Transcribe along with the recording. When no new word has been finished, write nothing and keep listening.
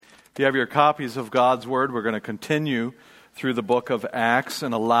you have your copies of God's Word, we're going to continue through the book of Acts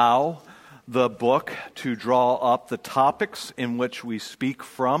and allow the book to draw up the topics in which we speak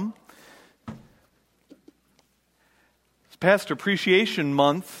from. It's Pastor Appreciation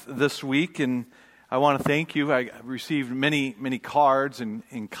Month this week, and I want to thank you. I received many cards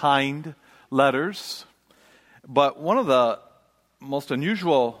and kind letters, but one of the most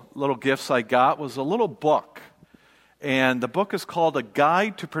unusual little gifts I got was a little book. And the book is called A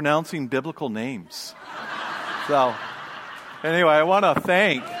Guide to Pronouncing Biblical Names. So, anyway, I want to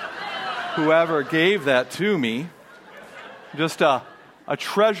thank whoever gave that to me. Just a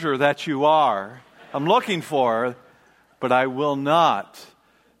treasure that you are. I'm looking for her, but I will not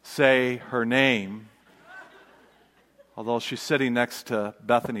say her name. Although she's sitting next to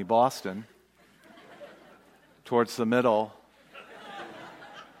Bethany Boston, towards the middle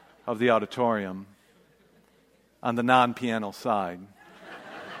of the auditorium, on the non-piano side,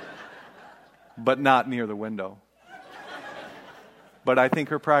 but not near the window. But I think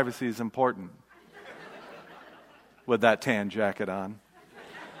her privacy is important with that tan jacket on.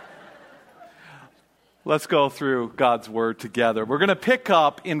 Let's go through God's Word together. We're going to pick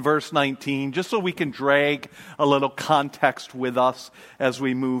up in verse 19, just so we can drag a little context with us as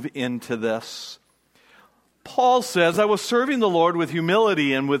we move into this. Paul says, I was serving the Lord with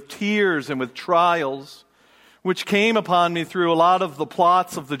humility and with tears and with trials, which came upon me through a lot of the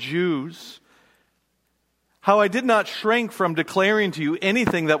plots of the Jews. How I did not shrink from declaring to you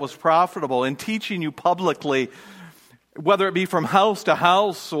anything that was profitable and teaching you publicly, whether it be from house to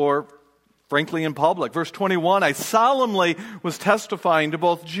house or frankly in public. Verse 21, I solemnly was testifying to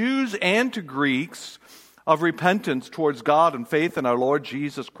both Jews and to Greeks of repentance towards God and faith in our Lord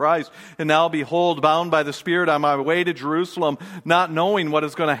Jesus Christ. And now behold, bound by the Spirit on my way to Jerusalem, not knowing what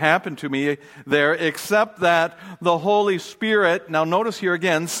is going to happen to me there, except that the Holy Spirit, now notice here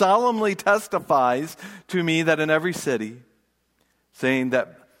again, solemnly testifies to me that in every city, saying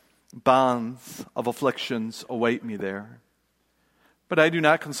that bonds of afflictions await me there. But I do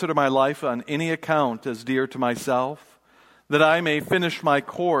not consider my life on any account as dear to myself, that I may finish my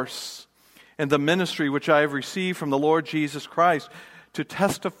course and the ministry which I have received from the Lord Jesus Christ, to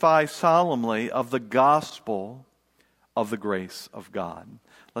testify solemnly of the gospel of the grace of God.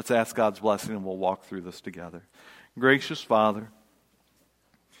 Let's ask God's blessing and we'll walk through this together. Gracious Father,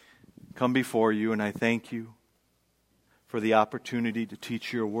 come before you, and I thank you for the opportunity to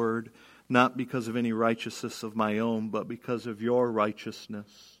teach your word, not because of any righteousness of my own, but because of your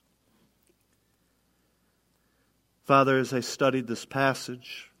righteousness. Father, as I studied this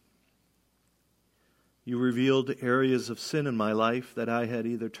passage, you revealed areas of sin in my life that I had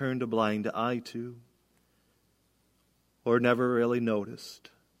either turned a blind eye to or never really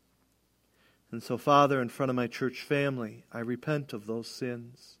noticed. And so, Father, in front of my church family, I repent of those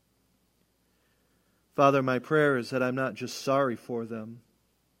sins. Father, my prayer is that I'm not just sorry for them,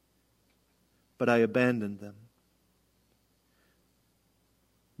 but I abandon them.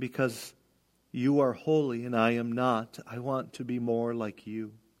 Because you are holy and I am not. I want to be more like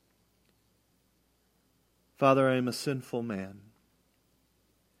you. Father, I am a sinful man.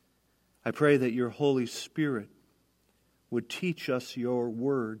 I pray that your Holy Spirit would teach us your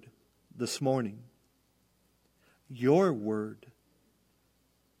word this morning. Your word,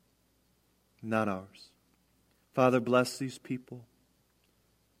 not ours. Father, bless these people.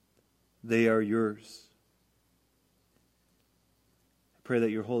 They are yours. I pray that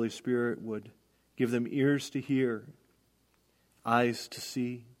your Holy Spirit would give them ears to hear, eyes to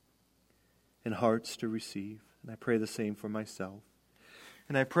see, and hearts to receive. And I pray the same for myself.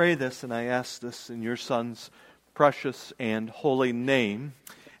 And I pray this and I ask this in your Son's precious and holy name.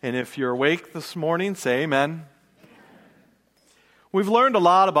 And if you're awake this morning, say amen. We've learned a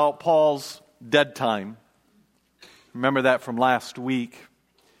lot about Paul's dead time. Remember that from last week.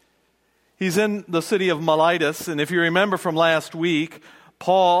 He's in the city of Miletus, and if you remember from last week,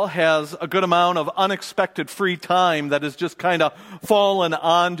 Paul has a good amount of unexpected free time that has just kind of fallen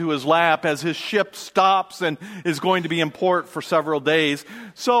onto his lap as his ship stops and is going to be in port for several days.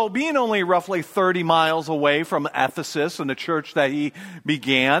 So being only roughly 30 miles away from Ephesus and the church that he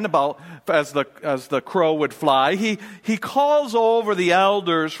began, about as the crow would fly, he calls over the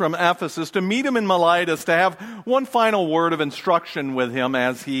elders from Ephesus to meet him in Miletus to have one final word of instruction with him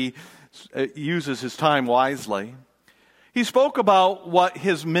as he uses his time wisely. He spoke about what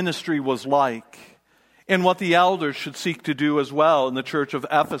his ministry was like and what the elders should seek to do as well in the church of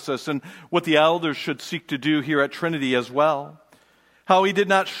Ephesus and what the elders should seek to do here at Trinity as well. How he did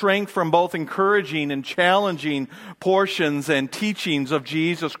not shrink from both encouraging and challenging portions and teachings of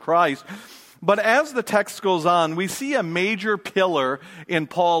Jesus Christ. But as the text goes on, we see a major pillar in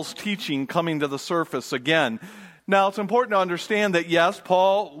Paul's teaching coming to the surface again. Now, it's important to understand that, yes,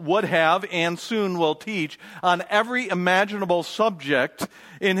 Paul would have and soon will teach on every imaginable subject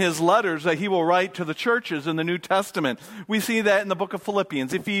in his letters that he will write to the churches in the New Testament. We see that in the book of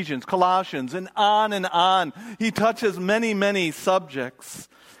Philippians, Ephesians, Colossians, and on and on. He touches many, many subjects.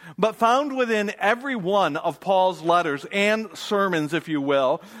 But found within every one of Paul's letters and sermons, if you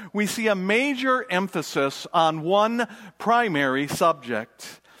will, we see a major emphasis on one primary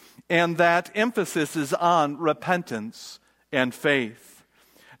subject. And that emphasis is on repentance and faith.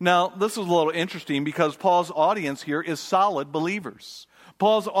 Now, this is a little interesting because Paul's audience here is solid believers.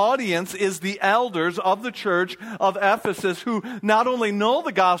 Paul's audience is the elders of the church of Ephesus who not only know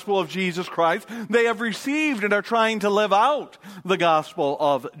the gospel of Jesus Christ, they have received and are trying to live out the gospel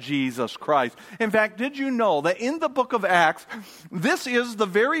of Jesus Christ. In fact, did you know that in the book of Acts, this is the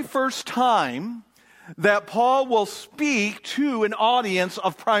very first time that Paul will speak to an audience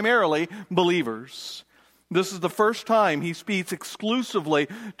of primarily believers? This is the first time he speaks exclusively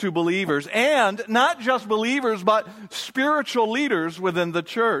to believers, and not just believers, but spiritual leaders within the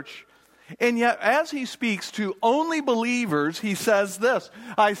church. And yet, as he speaks to only believers, he says this: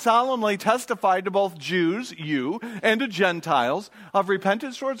 I solemnly testify to both Jews, you, and to Gentiles of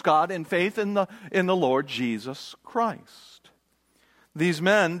repentance towards God and faith in the Lord Jesus Christ. These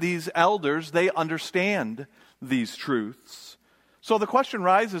men, these elders, they understand these truths. So the question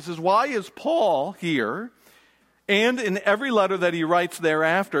rises is, why is Paul here, and in every letter that he writes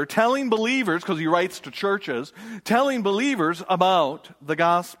thereafter, telling believers, because he writes to churches, telling believers about the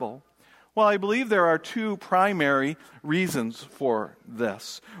gospel? Well, I believe there are two primary reasons for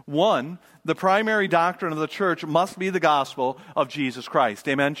this. One, the primary doctrine of the church must be the gospel of Jesus Christ.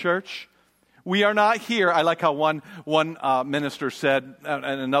 Amen, church? We are not here. I like how one minister said in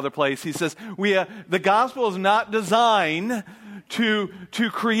another place. He says, the gospel is not designed to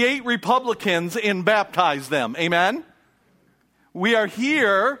create Republicans and baptize them. Amen? We are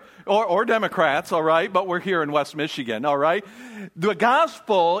here, or Democrats, all right, but we're here in West Michigan, all right? The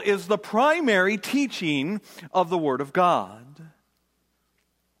gospel is the primary teaching of the Word of God.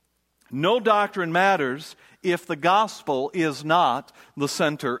 No doctrine matters if the gospel is not the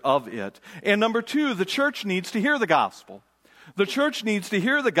center of it. And number two, the church needs to hear the gospel. The church needs to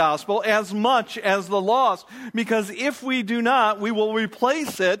hear the gospel as much as the lost, because if we do not, we will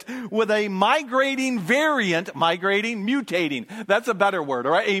replace it with a mutating, that's a better word,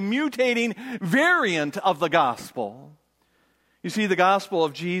 all right? A mutating variant of the gospel. You see, the gospel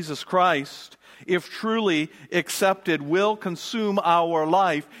of Jesus Christ, if truly accepted, will consume our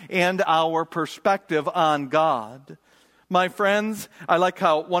life and our perspective on God. My friends, I like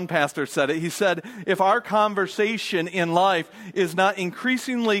how one pastor said it. He said, if our conversation in life is not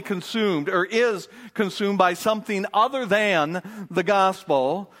increasingly consumed or is consumed by something other than the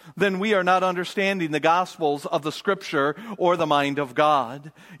gospel, then we are not understanding the gospels of the Scripture or the mind of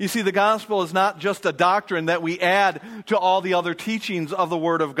God. You see, the gospel is not just a doctrine that we add to all the other teachings of the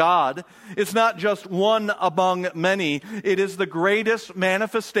Word of God. It's not just one among many. It is the greatest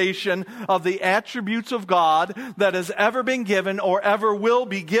manifestation of the attributes of God that has ever been given or ever will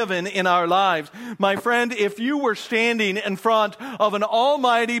be given in our lives. My friend, if you were standing in front of an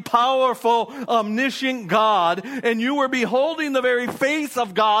almighty, powerful, omniscient God, and you were beholding the very face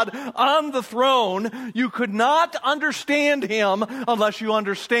of God on the throne, you could not understand Him unless you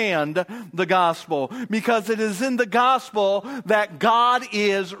understand the gospel, because it is in the gospel that God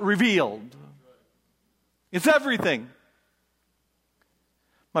is revealed. It's everything.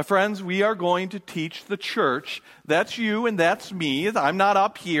 My friends, we are going to teach the church. That's you and that's me. I'm not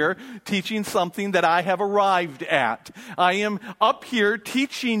up here teaching something that I have arrived at. I am up here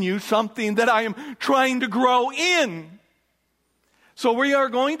teaching you something that I am trying to grow in. So we are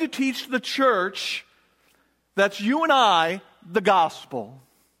going to teach the church, that's you and I, the gospel.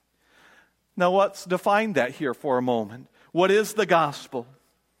 Now let's define that here for a moment. What is the gospel?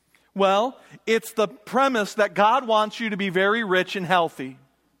 Well, it's the premise that God wants you to be very rich and healthy.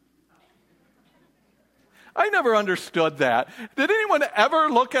 I never understood that. Did anyone ever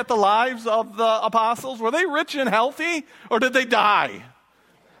look at the lives of the apostles? Were they rich and healthy, or did they die?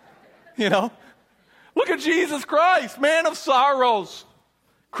 You know? Look at Jesus Christ, man of sorrows,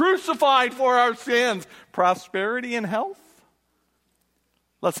 crucified for our sins. Prosperity and health?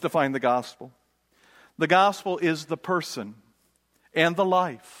 Let's define the gospel. The gospel is the person and the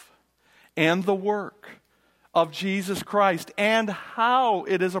life and the work of Jesus Christ and how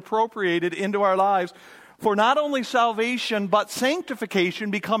it is appropriated into our lives for not only salvation, but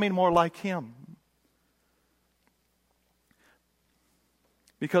sanctification, becoming more like Him.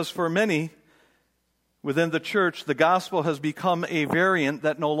 Because for many, Within the church, the gospel has become a variant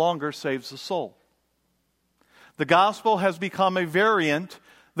that no longer saves the soul. The gospel has become a variant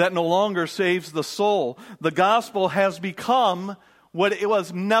that no longer saves the soul. The gospel has become what it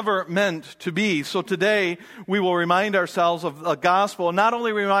was never meant to be. So today, we will remind ourselves of the gospel, not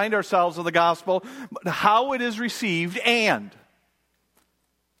only remind ourselves of the gospel, but how it is received, and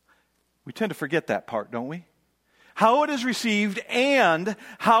we tend to forget that part, don't we? How it is received and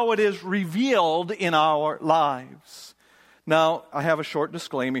how it is revealed in our lives. Now, I have a short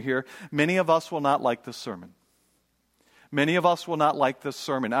disclaimer here. Many of us will not like this sermon. Many of us will not like this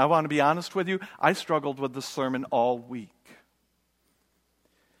sermon. I want to be honest with you, I struggled with this sermon all week.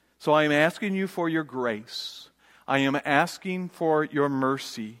 So I am asking you for your grace. I am asking for your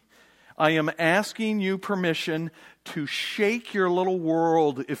mercy. I am asking you permission to shake your little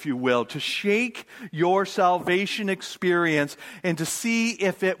world, if you will, to shake your salvation experience and to see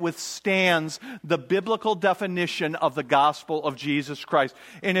if it withstands the biblical definition of the gospel of Jesus Christ.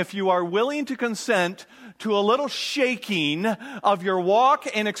 And if you are willing to consent to a little shaking of your walk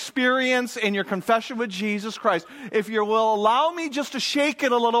and experience and your confession with Jesus Christ, if you will allow me just to shake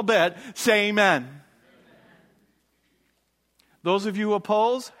it a little bit, say amen. Those of you who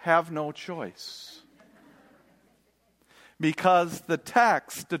oppose have no choice. Because the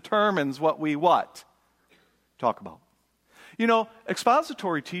text determines what we talk about. You know,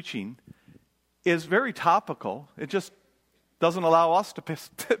 expository teaching is very topical. It just doesn't allow us to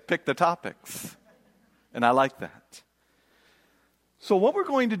pick the topics. And I like that. So what we're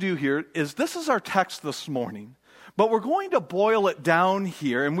going to do here is, this is our text this morning, but we're going to boil it down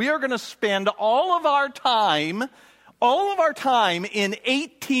here, and we are going to spend all of our time in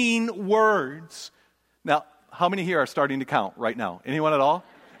 18 words. Now, how many here are starting to count right now? Anyone at all?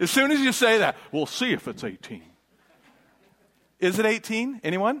 As soon as you say that, we'll see if it's 18. Is it 18?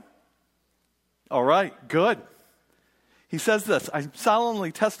 Anyone? All right, good. He says this: I'm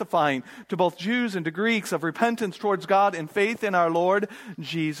solemnly testifying to both Jews and to Greeks of repentance towards God and faith in our Lord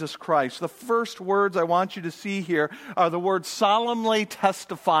Jesus Christ. The first words I want you to see here are the words solemnly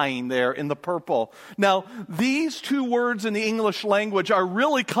testifying there in the purple. Now, these two words in the English language are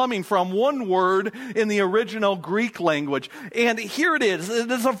really coming from one word in the original Greek language. And here it is. It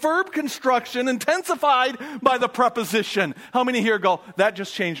is a verb construction intensified by the preposition. How many here go, that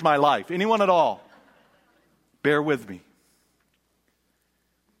just changed my life? Anyone at all? Bear with me.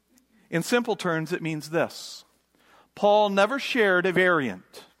 In simple terms, it means this: Paul never shared a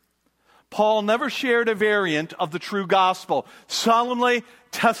variant. Paul never shared a variant of the true gospel, solemnly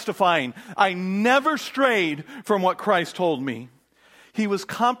testifying, I never strayed from what Christ told me. He was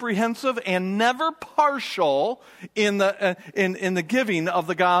comprehensive and never partial in the giving of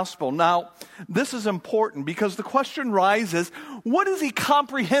the gospel. Now, this is important because the question rises, what is he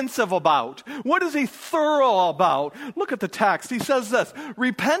comprehensive about? What is he thorough about? Look at the text. He says this: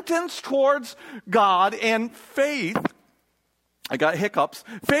 repentance towards God and faith. I got hiccups.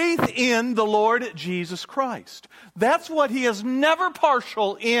 Faith in the Lord Jesus Christ. That's what he is never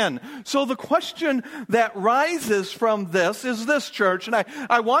partial in. So the question that rises from this is this, church, and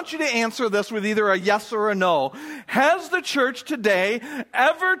I want you to answer this with either a yes or a no. Has the church today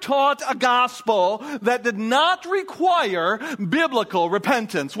ever taught a gospel that did not require biblical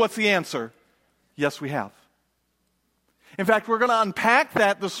repentance? What's the answer? Yes, we have. In fact, we're going to unpack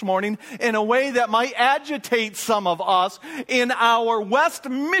that this morning in a way that might agitate some of us in our West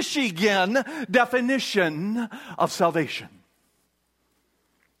Michigan definition of salvation.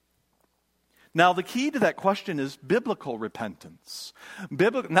 Now, the key to that question is biblical repentance.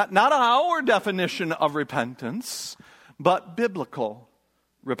 Not our definition of repentance, but biblical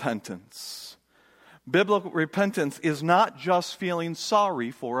repentance. Biblical repentance is not just feeling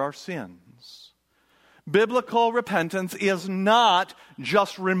sorry for our sins. Biblical repentance is not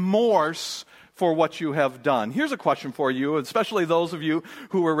just remorse for what you have done. Here's a question for you, especially those of you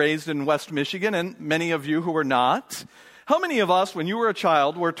who were raised in West Michigan and many of you who were not. How many of us, when you were a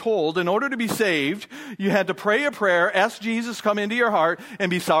child, were told in order to be saved, you had to pray a prayer, ask Jesus to come into your heart,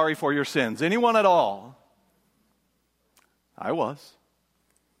 and be sorry for your sins? Anyone at all? I was.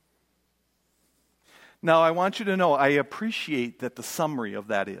 Now, I want you to know, I appreciate that the summary of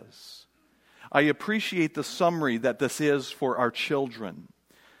that is. I appreciate the summary that this is for our children.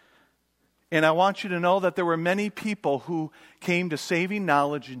 And I want you to know that there were many people who came to saving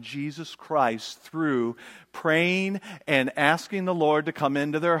knowledge in Jesus Christ through praying and asking the Lord to come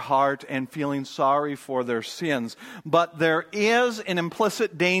into their heart and feeling sorry for their sins. But there is an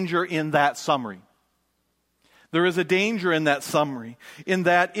implicit danger in that summary. There is a danger in that summary, in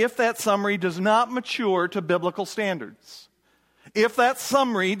that if that summary does not mature to biblical standards, If that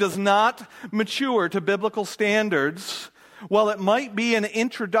summary does not mature to biblical standards, while it might be an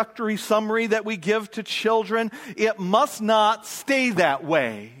introductory summary that we give to children, it must not stay that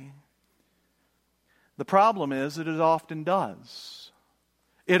way. The problem is that it often does.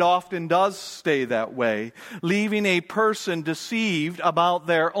 It often does stay that way, leaving a person deceived about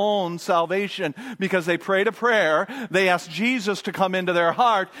their own salvation because they prayed a prayer, they asked Jesus to come into their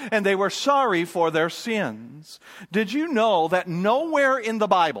heart, and they were sorry for their sins. Did you know that nowhere in the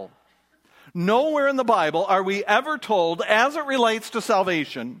Bible are we ever told, as it relates to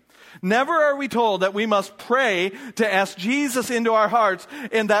salvation, never are we told that we must pray to ask Jesus into our hearts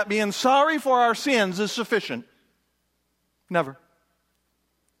and that being sorry for our sins is sufficient? Never.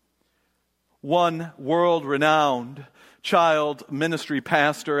 One world-renowned child ministry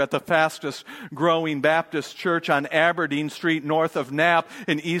pastor at the fastest growing Baptist church on Aberdeen Street north of Knapp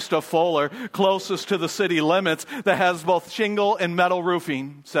and east of Fuller, closest to the city limits, that has both shingle and metal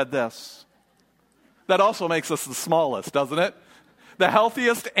roofing, said this. That also makes us the smallest, doesn't it? The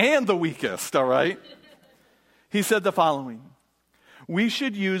healthiest and the weakest, all right? He said the following: we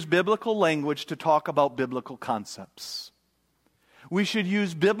should use biblical language to talk about biblical concepts. We should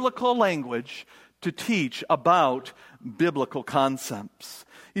use biblical language to teach about biblical concepts.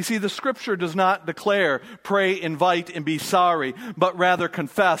 You see, the Scripture does not declare, pray, invite, and be sorry, but rather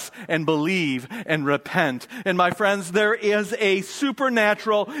confess and believe and repent. And my friends, there is a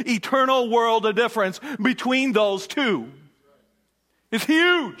supernatural, eternal world of difference between those two. It's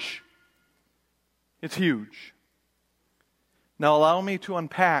huge. It's huge. Now allow me to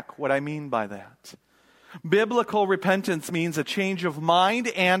unpack what I mean by that. Biblical repentance means a change of mind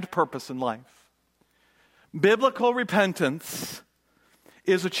and purpose in life. Biblical repentance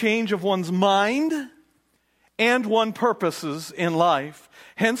is a change of one's mind and one's purposes in life.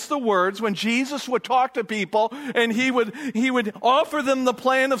 Hence the words when Jesus would talk to people and he would offer them the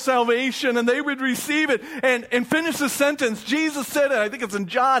plan of salvation and they would receive it and finish the sentence. Jesus said, and I think it's in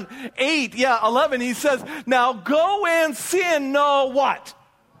John 11, he says, now go and sin no what?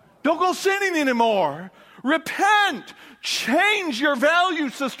 Don't go sinning anymore. Repent. Change your value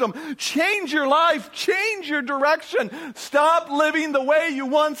system. Change your life. Change your direction. Stop living the way you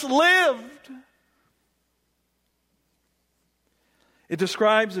once lived. It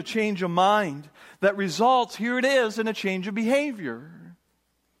describes a change of mind that results, here it is, in a change of behavior.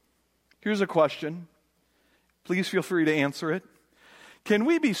 Here's a question. Please feel free to answer it. Can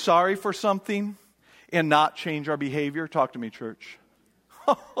we be sorry for something and not change our behavior? Talk to me, church.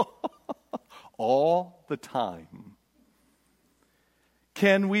 All the time.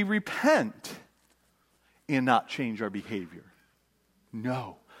 Can we repent and not change our behavior?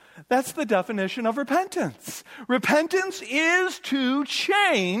 No. That's the definition of repentance. Repentance is to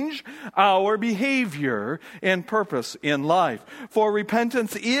change our behavior and purpose in life. For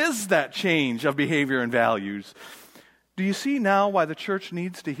repentance is that change of behavior and values. Do you see now why the church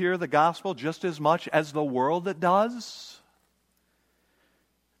needs to hear the gospel just as much as the world that does?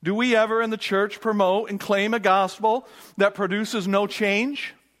 Do we ever in the church promote and claim a gospel that produces no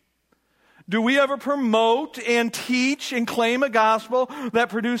change? Do we ever promote and teach and claim a gospel that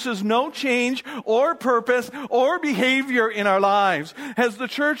produces no change or purpose or behavior in our lives? Has the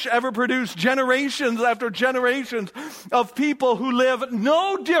church ever produced generations after generations of people who live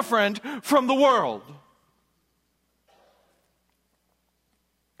no different from the world?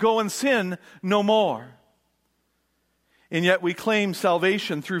 Go and sin no more. And yet we claim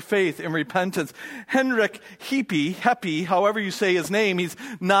salvation through faith and repentance. Henrik Heppe, however you say his name, he's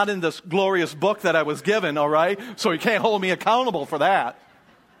not in this glorious book that I was given, all right? So he can't hold me accountable for that.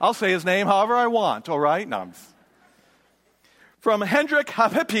 I'll say his name however I want, all right? No. From Henrik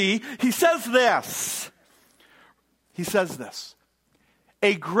Heppe, he says this.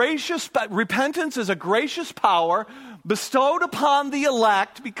 Repentance is a gracious power bestowed upon the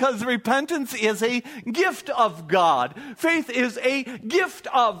elect because repentance is a gift of God. Faith is a gift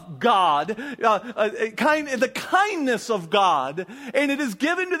of God, the kindness of God, and it is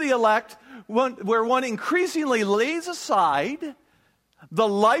given to the elect where one increasingly lays aside the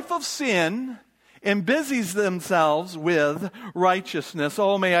life of sin and busies themselves with righteousness.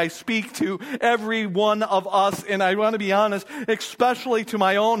 Oh, may I speak to every one of us, and I want to be honest, especially to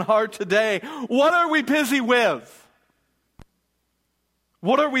my own heart today. What are we busy with?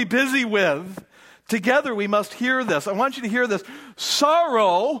 What are we busy with? Together we must hear this. I want you to hear this.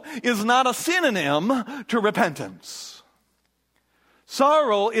 Sorrow is not a synonym to repentance.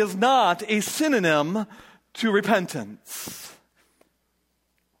 Sorrow is not a synonym to repentance.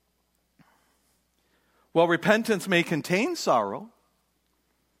 While repentance may contain sorrow,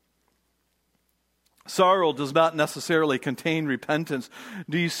 Sorrow does not necessarily contain repentance.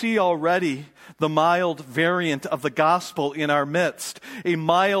 Do you see already the mild variant of the gospel in our midst? A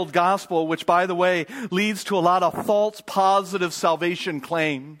mild gospel, which, by the way, leads to a lot of false positive salvation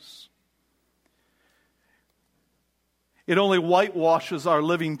claims. It only whitewashes our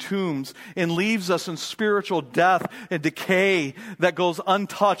living tombs and leaves us in spiritual death and decay that goes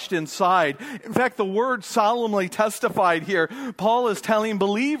untouched inside. In fact, the word solemnly testified here. Paul is telling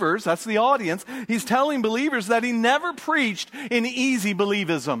believers, that's the audience, he's telling believers that he never preached in easy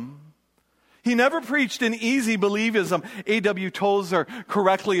believism. He never preached in easy believism. A.W. Tozer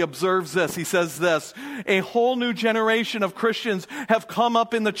correctly observes this. He says this: a whole new generation of Christians have come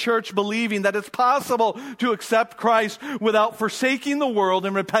up in the church believing that it's possible to accept Christ without forsaking the world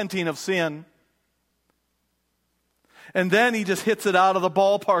and repenting of sin. And then he just hits it out of the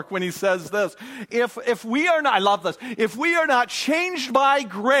ballpark when he says this: if we are not, I love this, if we are not changed by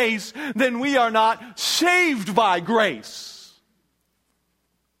grace, then we are not saved by grace.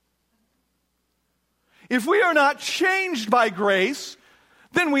 If we are not changed by grace,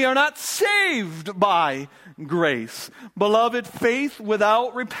 then we are not saved by grace. Beloved, faith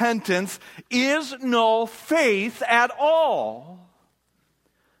without repentance is no faith at all.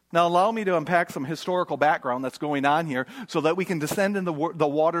 Now, allow me to unpack some historical background that's going on here so that we can descend in the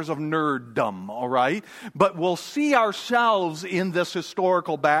waters of nerddom, all right? But we'll see ourselves in this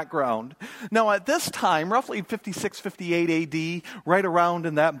historical background. Now, at this time, roughly 56, 58 AD, right around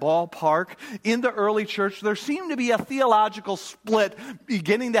in that ballpark, in the early church, there seemed to be a theological split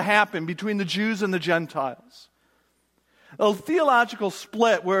beginning to happen between the Jews and the Gentiles. A theological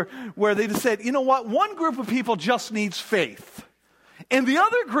split where they just said, you know what, one group of people just needs faith. And the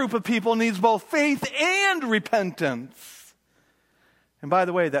other group of people needs both faith and repentance. And by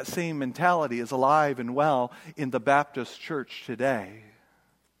the way, that same mentality is alive and well in the Baptist church today.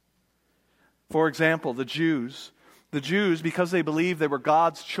 For example, the Jews, because they believed they were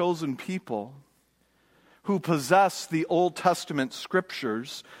God's chosen people who possessed the Old Testament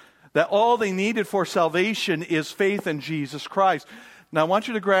scriptures, that all they needed for salvation is faith in Jesus Christ. Now, I want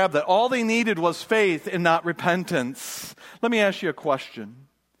you to grab that. All they needed was faith and not repentance. Let me ask you a question.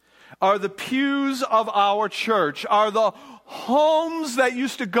 Are the pews of our church, are the homes that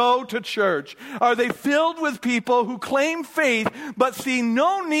used to go to church, are they filled with people who claim faith but see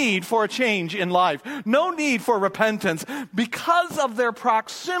no need for a change in life, no need for repentance because of their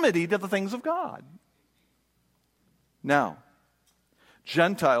proximity to the things of God? Now,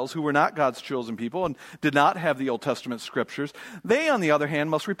 Gentiles who were not God's chosen people and did not have the Old Testament scriptures, they, on the other hand,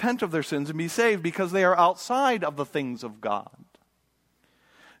 must repent of their sins and be saved because they are outside of the things of God.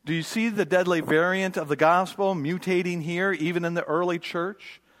 Do you see the deadly variant of the gospel mutating here, even in the early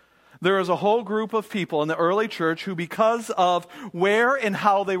church? There is a whole group of people in the early church who, because of where and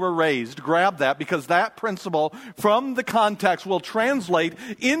how they were raised, grab that, because that principle from the context will translate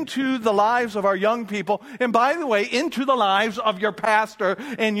into the lives of our young people, and by the way, into the lives of your pastor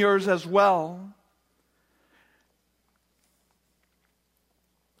and yours as well.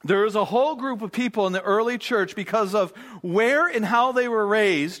 There is a whole group of people in the early church, because of where and how they were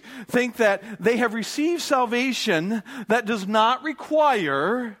raised, think that they have received salvation that does not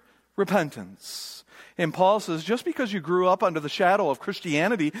require repentance. And Paul says, just because you grew up under the shadow of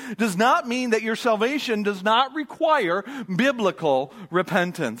Christianity does not mean that your salvation does not require biblical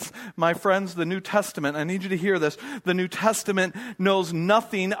repentance. My friends, the New Testament, I need you to hear this, the New Testament knows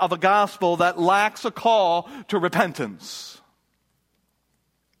nothing of a gospel that lacks a call to repentance.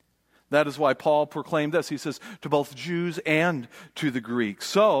 That is why Paul proclaimed this. He says, to both Jews and to the Greeks.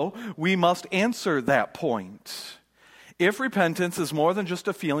 So, we must answer that point. If repentance is more than just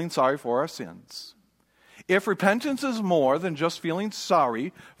a feeling sorry for our sins, if repentance is more than just feeling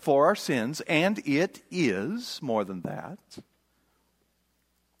sorry for our sins, and it is more than that,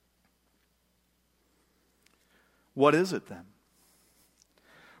 what is it then?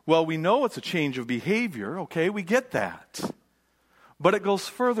 Well, we know it's a change of behavior, okay? We get that. But it goes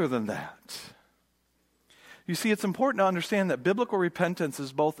further than that. You see, it's important to understand that biblical repentance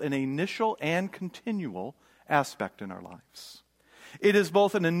is both an initial and continual aspect in our lives. It is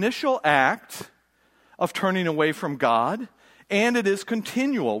both an initial act of turning away from God, and it is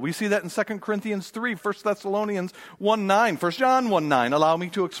continual. We see that in 2 Corinthians 3, 1 Thessalonians 1:9, 1 John 1:9. Allow me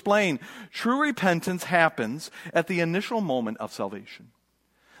to explain. True repentance happens at the initial moment of salvation.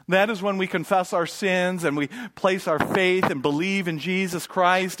 That is when we confess our sins and we place our faith and believe in Jesus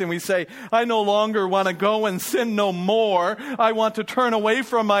Christ and we say, I no longer want to go and sin no more. I want to turn away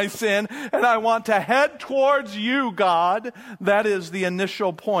from my sin and I want to head towards you, God. That is the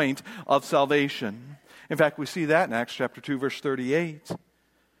initial point of salvation. In fact, we see that in Acts chapter 2, verse 38.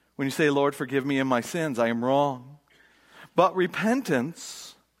 When you say, Lord, forgive me of my sins, I am wrong. But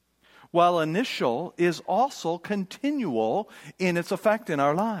repentance, while initial, is also continual in its effect in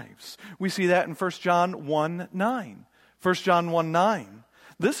our lives. We see that in 1 John 1:9. 1 John 1:9.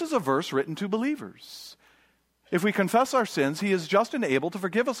 This is a verse written to believers. If we confess our sins, He is just and able to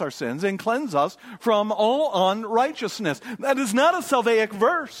forgive us our sins and cleanse us from all unrighteousness. That is not a salvific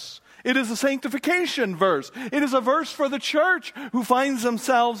verse. It is a sanctification verse. It is a verse for the church who finds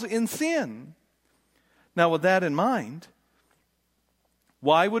themselves in sin. Now, with that in mind,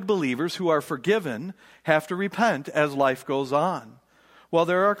 why would believers who are forgiven have to repent as life goes on? Well,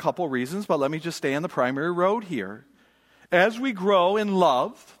 there are a couple reasons, but let me just stay on the primary road here. As we grow in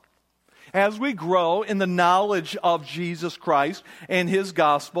love, as we grow in the knowledge of Jesus Christ and His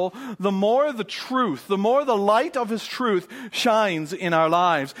gospel, the more the truth, the more the light of His truth shines in our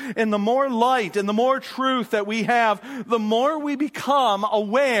lives. And the more light and the more truth that we have, the more we become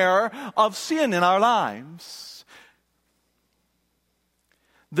aware of sin in our lives.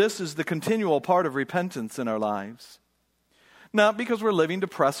 This is the continual part of repentance in our lives. Not because we're living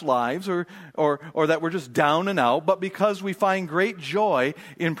depressed lives or that we're just down and out, but because we find great joy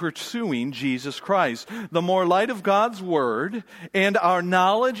in pursuing Jesus Christ. The more light of God's Word and our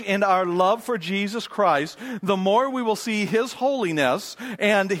knowledge and our love for Jesus Christ, the more we will see His holiness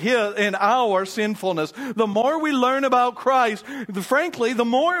and our sinfulness. The more we learn about Christ, frankly, the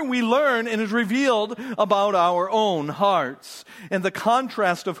more we learn and is revealed about our own hearts. And the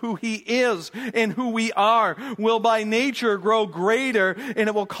contrast of who He is and who we are will by nature grow greater, and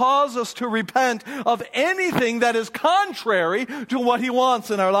it will cause us to repent of anything that is contrary to what He wants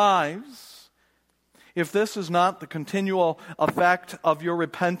in our lives. If this is not the continual effect of your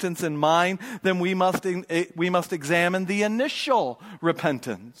repentance in mine, then we must examine the initial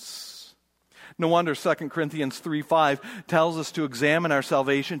repentance. No wonder 2 Corinthians 3:5 tells us to examine our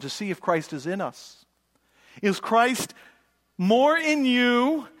salvation to see if Christ is in us. Is Christ more in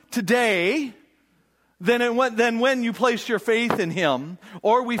you today than when you placed your faith in Him?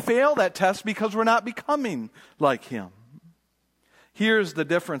 Or we fail that test because we're not becoming like Him. Here's the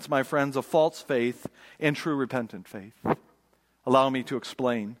difference, my friends, of false faith and true repentant faith. Allow me to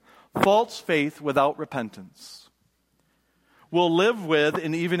explain. False faith without repentance will live with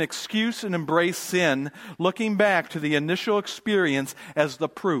and even excuse and embrace sin, looking back to the initial experience as the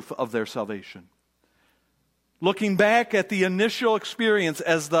proof of their salvation. Looking back at the initial experience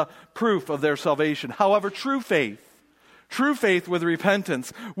as the proof of their salvation. However, true faith with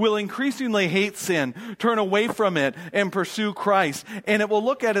repentance will increasingly hate sin, turn away from it, and pursue Christ. And it will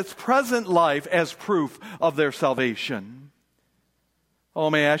look at its present life as proof of their salvation. Oh,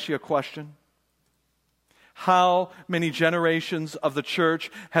 may I ask you a question? How many generations of the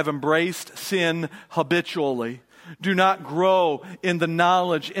church have embraced sin habitually, do not grow in the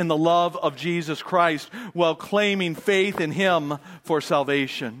knowledge and the love of Jesus Christ while claiming faith in Him for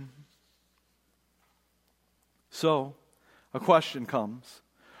salvation? So, a question comes.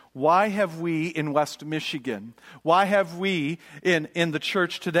 Why have we in West Michigan, why have we in the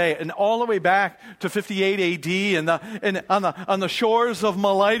church today, and all the way back to 58 AD on the shores of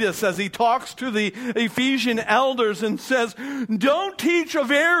Miletus, as he talks to the Ephesian elders and says, don't teach a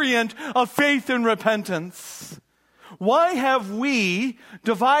variant of faith and repentance. Why have we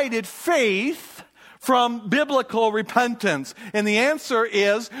divided faith from biblical repentance? And the answer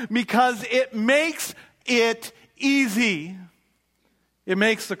is because it makes it easy. It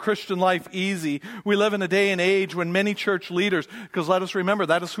makes the Christian life easy. We live in a day and age when many church leaders, because let us remember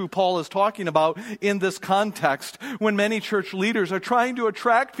that is who Paul is talking about in this context, when many church leaders are trying to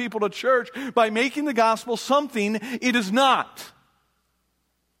attract people to church by making the gospel something it is not.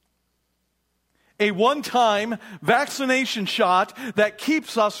 A one-time vaccination shot that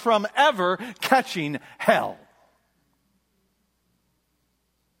keeps us from ever catching hell.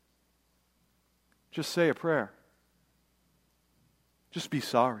 Just say a prayer. Just be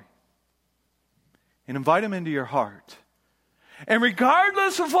sorry. And invite Him into your heart. And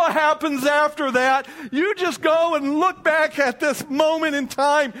regardless of what happens after that, you just go and look back at this moment in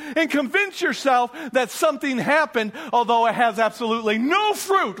time and convince yourself that something happened, although it has absolutely no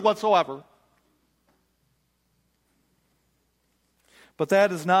fruit whatsoever. But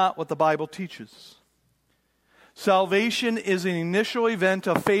that is not what the Bible teaches. Salvation is an initial event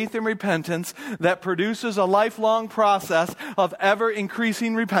of faith and repentance that produces a lifelong process of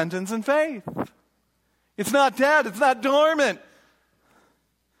ever-increasing repentance and faith. It's not dead. It's not dormant.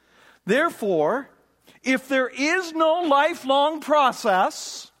 Therefore, if there is no lifelong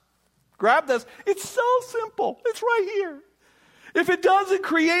process, grab this. It's so simple. It's right here. if it doesn't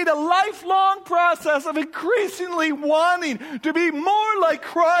create a lifelong process of increasingly wanting to be more like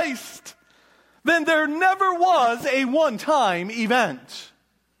Christ, then there never was a one-time event.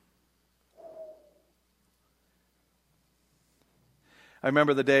 I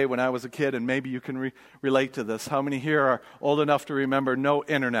remember the day when I was a kid, and maybe you can relate to this. How many here are old enough to remember no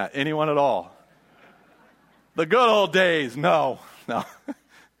internet? Anyone at all? The good old days. No.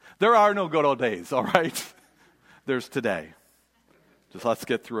 There are no good old days, all right? There's today. Just let's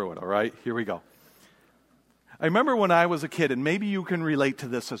get through it, all right? Here we go. I remember when I was a kid, and maybe you can relate to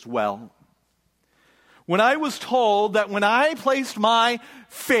this as well. When I was told that when I placed my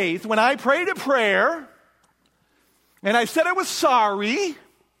faith, when I prayed a prayer, and I said I was sorry,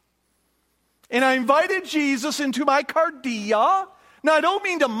 and I invited Jesus into my cardia. Now, I don't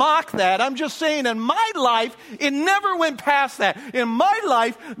mean to mock that. I'm just saying in my life, it never went past that. In my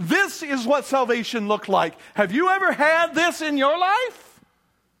life, this is what salvation looked like. Have you ever had this in your life?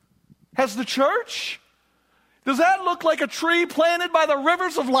 Has the church? Does that look like a tree planted by the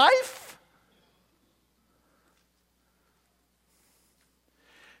rivers of life?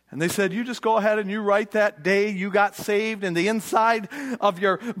 And they said, you just go ahead and you write that day you got saved in the inside of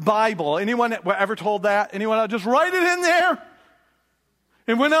your Bible. Anyone ever told that? Anyone? Just write it in there.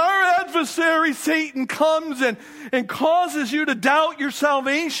 And when our adversary, Satan, comes and causes you to doubt your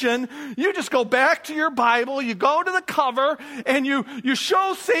salvation, you just go back to your Bible, you go to the cover, and you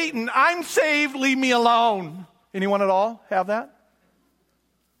show Satan, I'm saved, leave me alone. Anyone at all have that?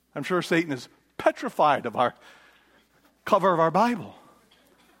 I'm sure Satan is petrified of our cover of our Bible.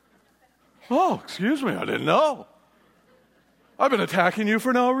 Oh, excuse me, I didn't know. I've been attacking you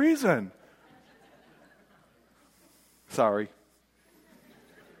for no reason. Sorry.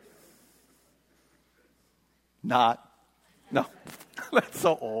 Not. No, that's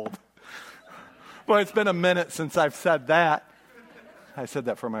so old. Well, it's been a minute since I've said that. I said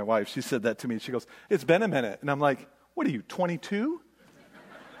that for my wife. She said that to me. She goes, it's been a minute. And I'm like, what are you, 22?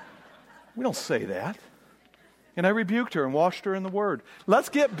 We don't say that. And I rebuked her and washed her in the Word. Let's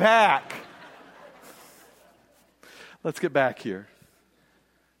get back. Let's get back here.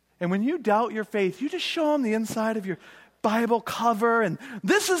 And when you doubt your faith, you just show them the inside of your Bible cover, and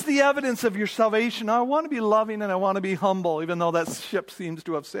this is the evidence of your salvation. I want to be loving and I want to be humble, even though that ship seems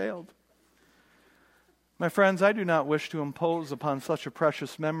to have sailed. My friends, I do not wish to impose upon such a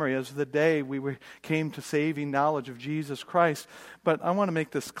precious memory as the day we came to saving knowledge of Jesus Christ, but I want to make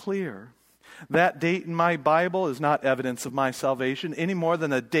this clear. That date in my Bible is not evidence of my salvation any more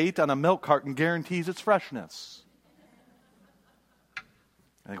than a date on a milk carton guarantees its freshness.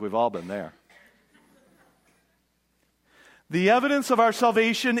 I think we've all been there. The evidence of our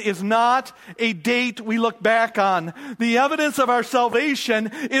salvation is not a date we look back on. The evidence of our salvation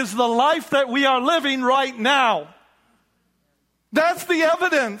is the life that we are living right now. That's the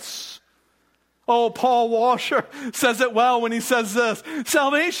evidence. Oh, Paul Washer says it well when he says this.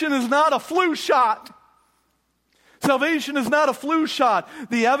 Salvation is not a flu shot. Salvation is not a flu shot.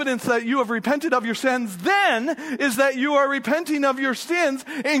 The evidence that you have repented of your sins then is that you are repenting of your sins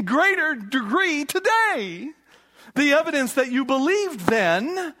in greater degree today. The evidence that you believed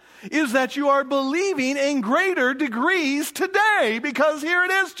then is that you are believing in greater degrees today. Because here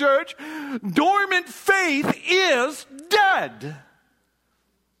it is, church, dormant faith is dead.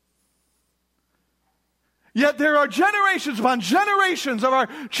 Yet there are generations upon generations of our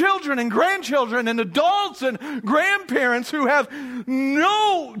children and grandchildren and adults and grandparents who have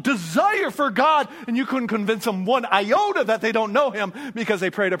no desire for God, and you couldn't convince them one iota that they don't know Him because they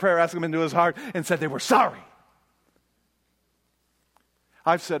prayed a prayer, asked Him into His heart, and said they were sorry.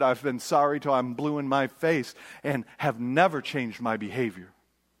 I've said I've been sorry till I'm blue in my face and have never changed my behavior.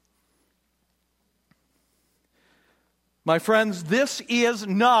 My friends, this is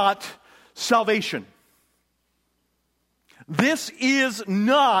not salvation. This is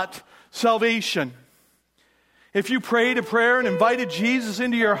not salvation. If you prayed a prayer and invited Jesus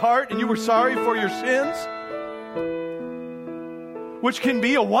into your heart and you were sorry for your sins, which can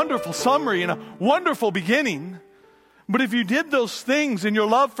be a wonderful summary and a wonderful beginning, but if you did those things and your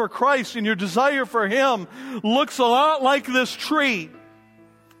love for Christ and your desire for Him looks a lot like this tree,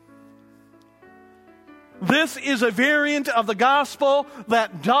 this is a variant of the gospel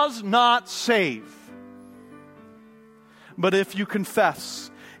that does not save. But if you confess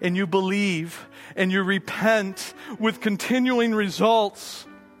and you believe and you repent with continuing results,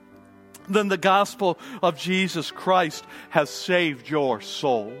 then the gospel of Jesus Christ has saved your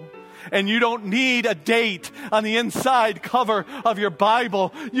soul. And you don't need a date on the inside cover of your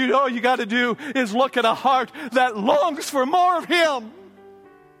Bible. All you got to do is look at a heart that longs for more of Him.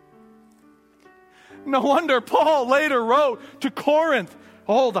 No wonder Paul later wrote to Corinth.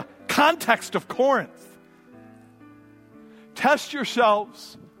 Oh, the context of Corinth. Test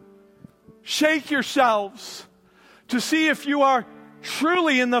yourselves. Shake yourselves to see if you are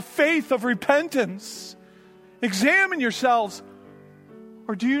truly in the faith of repentance. Examine yourselves.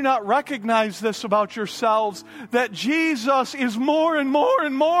 Or do you not recognize this about yourselves, that Jesus is more and more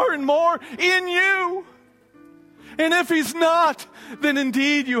and more and more in you? And if he's not, then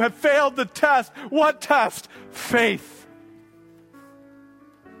indeed you have failed the test. What test? Faith.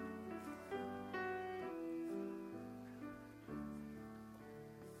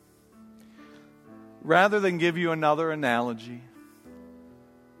 Rather than give you another analogy,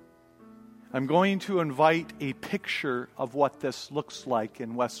 I'm going to invite a picture of what this looks like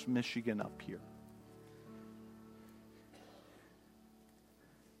in West Michigan up here.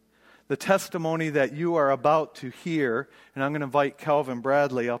 The testimony that you are about to hear, and I'm going to invite Calvin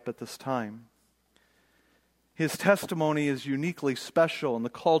Bradley up at this time. His testimony is uniquely special in the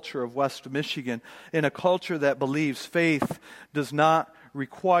culture of West Michigan, in a culture that believes faith does not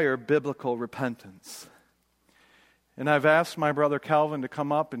require biblical repentance. And I've asked my brother Calvin to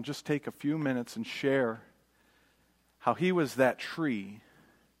come up and just take a few minutes and share how he was that tree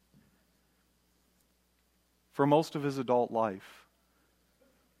for most of his adult life.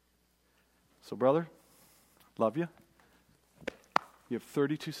 So, brother, love you. You have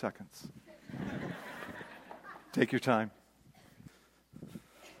 32 seconds. Take your time.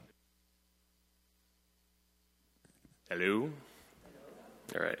 Hello?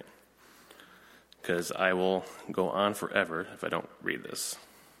 All right. Because I will go on forever if I don't read this.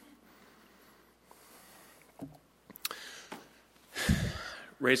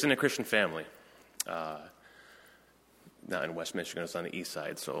 Raised in a Christian family. Not in West Michigan, it's on the east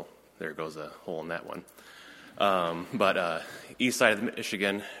side, so there goes a hole in that one. But east side of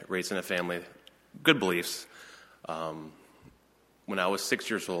Michigan, raised in a family, good beliefs. When I was 6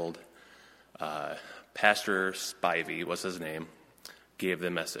 years old, Pastor Spivey was his name, gave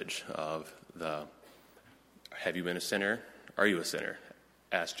the message of have you been a sinner? Are you a sinner?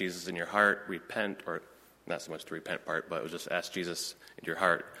 Ask Jesus in your heart, repent, or not so much the repent part, but it was just ask Jesus in your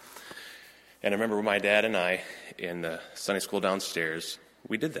heart. And I remember my dad and I, in the Sunday school downstairs,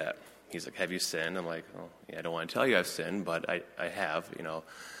 we did that. He's like, have you sinned? I'm like, oh, yeah, I don't want to tell you I've sinned, but I have,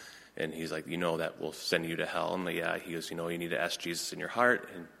 And he's like, that will send you to hell. And yeah, he goes, you need to ask Jesus in your heart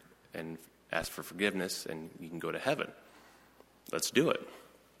and ask for forgiveness, and you can go to heaven. Let's do it.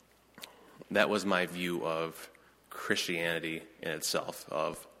 That was my view of Christianity in itself,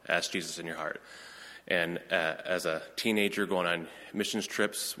 of ask Jesus in your heart. And as a teenager going on missions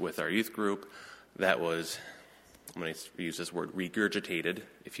trips with our youth group, that was, I'm going to use this word, regurgitated,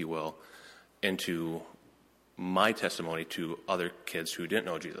 if you will, into my testimony to other kids who didn't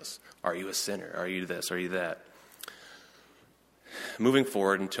know Jesus. Are you a sinner? Are you this? Are you that? Moving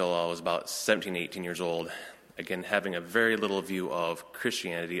forward until I was about 17, 18 years old, again, having a very little view of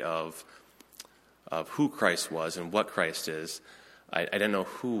Christianity, of who Christ was and what Christ is, I didn't know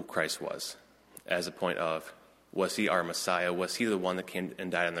who Christ was as a point of, was he our Messiah? Was he the one that came and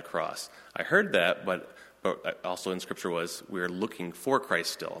died on the cross? I heard that, but also in Scripture was, we were looking for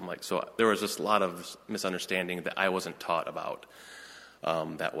Christ still. I'm like, so there was just a lot of misunderstanding that I wasn't taught about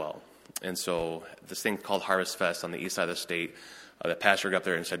that well. And so this thing called Harvest Fest on the east side of the state, the pastor got up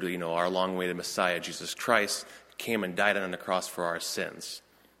there and said, our long-awaited Messiah, Jesus Christ, came and died on the cross for our sins.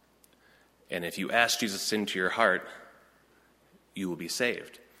 And if you ask Jesus into your heart, you will be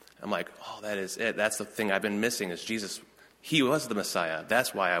saved. I'm like, oh, that is it. That's the thing I've been missing is Jesus. He was the Messiah.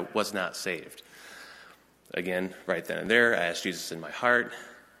 That's why I was not saved. Again, right then and there, I asked Jesus in my heart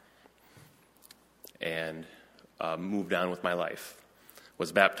and moved on with my life.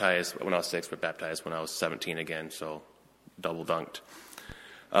 Was baptized when I was 6, but baptized when I was 17 again, so double dunked.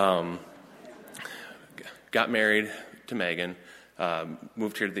 Got married to Megan.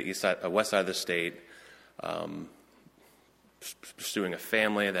 Moved here to the west side of the state, pursuing a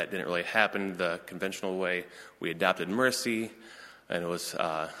family that didn't really happen the conventional way. We adopted Mercy, and it was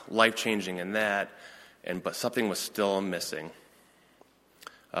life-changing in that, but something was still missing.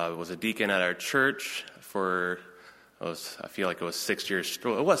 I was a deacon at our church for, I feel like it was 6 years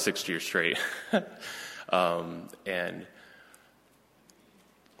straight. It was 6 years straight. And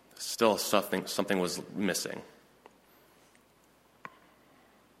still something was missing.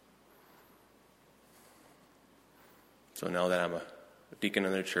 So now that I'm a deacon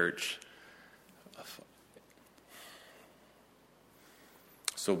in their church,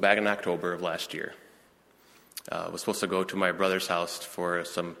 so back in October of last year, I was supposed to go to my brother's house for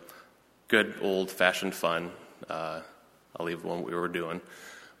some good old-fashioned fun. I'll leave what we were doing.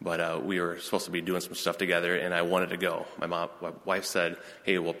 but we were supposed to be doing some stuff together, and I wanted to go. My wife said,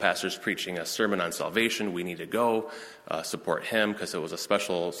 hey, well, pastor's preaching a sermon on salvation. We need to go support him, because it was a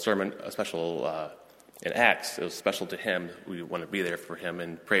special sermon, in Acts. It was special to him. We want to be there for him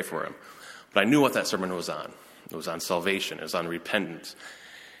and pray for him. But I knew what that sermon was on. It was on salvation. It was on repentance.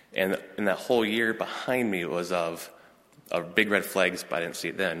 And that whole year behind me was of big red flags, but I didn't see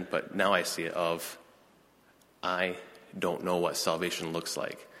it then. But now I see it of, I don't know what salvation looks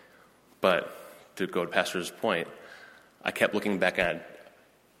like. But to go to Pastor's point, I kept looking back at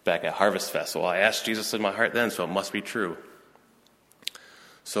Harvest Fest. Well, I asked Jesus in my heart then, so it must be true.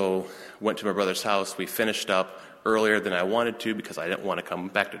 So went to my brother's house. We finished up earlier than I wanted to because I didn't want to come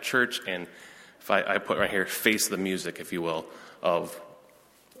back to church. And if I put right here, face the music, if you will, of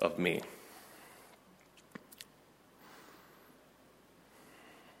me.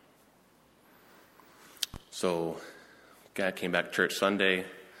 So God came back to church Sunday.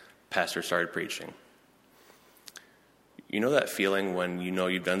 Pastor started preaching. You know that feeling when you know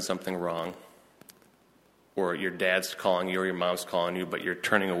you've done something wrong, or your dad's calling you or your mom's calling you, but you're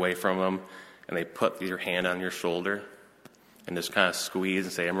turning away from them, and they put your hand on your shoulder and just kind of squeeze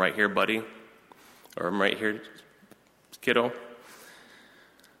and say, I'm right here, buddy, or I'm right here, kiddo.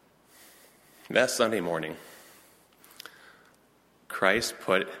 That Sunday morning, Christ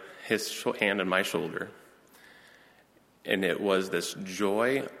put his hand on my shoulder, and it was this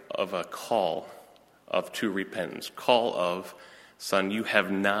joy of a call to repentance, call of, son, you have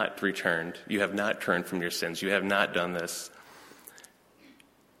not returned. You have not turned from your sins. You have not done this.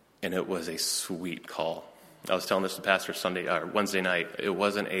 And it was a sweet call. I was telling this to Pastor Wednesday night. It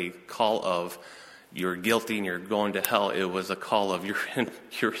wasn't a call of you're guilty and you're going to hell. It was a call of you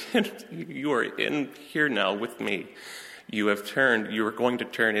are in here now with me. You have turned. You are going to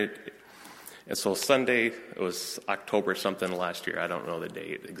turn it. And so Sunday, it was October something last year. I don't know the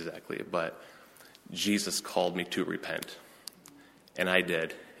date exactly, but Jesus called me to repent. And I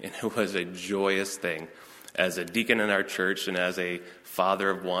did. And it was a joyous thing. As a deacon in our church and as a father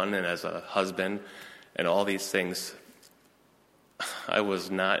of one and as a husband and all these things, I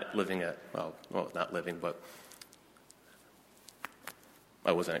was not living not living, but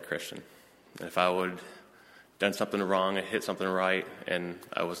I wasn't a Christian. And if I would have done something wrong and hit something right, and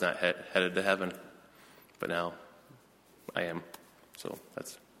I was not headed to heaven. But now I am. So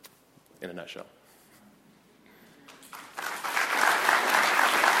that's in a nutshell.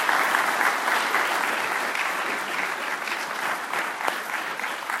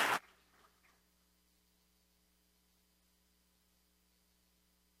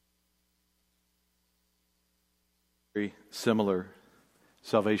 Very similar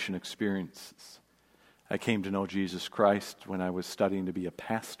salvation experiences. I came to know Jesus Christ when I was studying to be a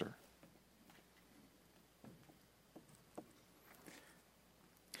pastor.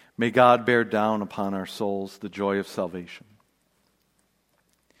 May God bear down upon our souls the joy of salvation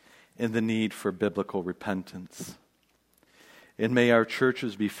and the need for biblical repentance. And may our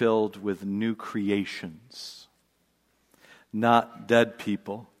churches be filled with new creations, not dead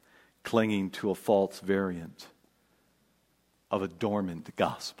people clinging to a false variant of a dormant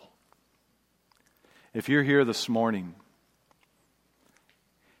gospel. If you're here this morning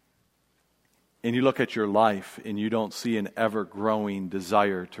and you look at your life and you don't see an ever-growing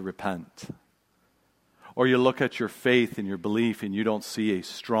desire to repent, or you look at your faith and your belief and you don't see a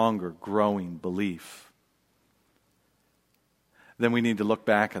stronger, growing belief, then we need to look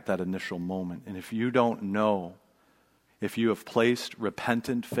back at that initial moment. And if you don't know, if you have placed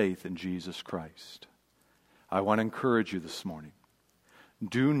repentant faith in Jesus Christ, I want to encourage you this morning.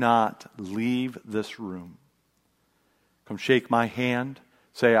 Do not leave this room. Come shake my hand.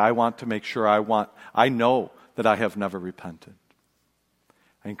 Say, I want to make sure I know that I have never repented.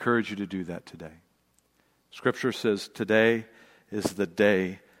 I encourage you to do that today. Scripture says today is the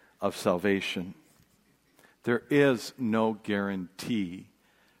day of salvation. There is no guarantee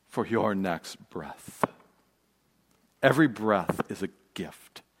for your next breath. Every breath is a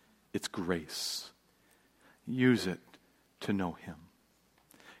gift. It's grace. Use it to know Him.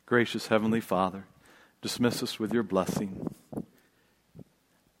 Gracious Heavenly Father, dismiss us with your blessing.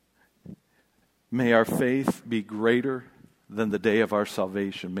 May our faith be greater than the day of our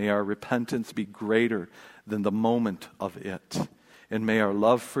salvation. May our repentance be greater than the moment of it. And may our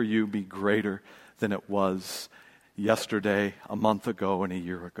love for you be greater than it was yesterday, a month ago, and a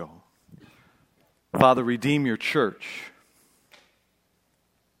year ago. Father, redeem your church.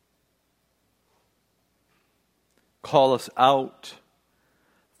 Call us out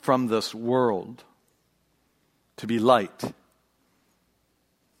from this world to be light,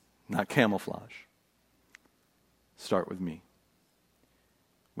 not camouflage. Start with me.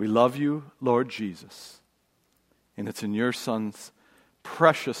 We love you, Lord Jesus. And it's in your Son's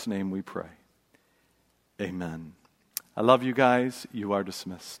precious name we pray. Amen. I love you guys. You are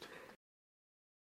dismissed.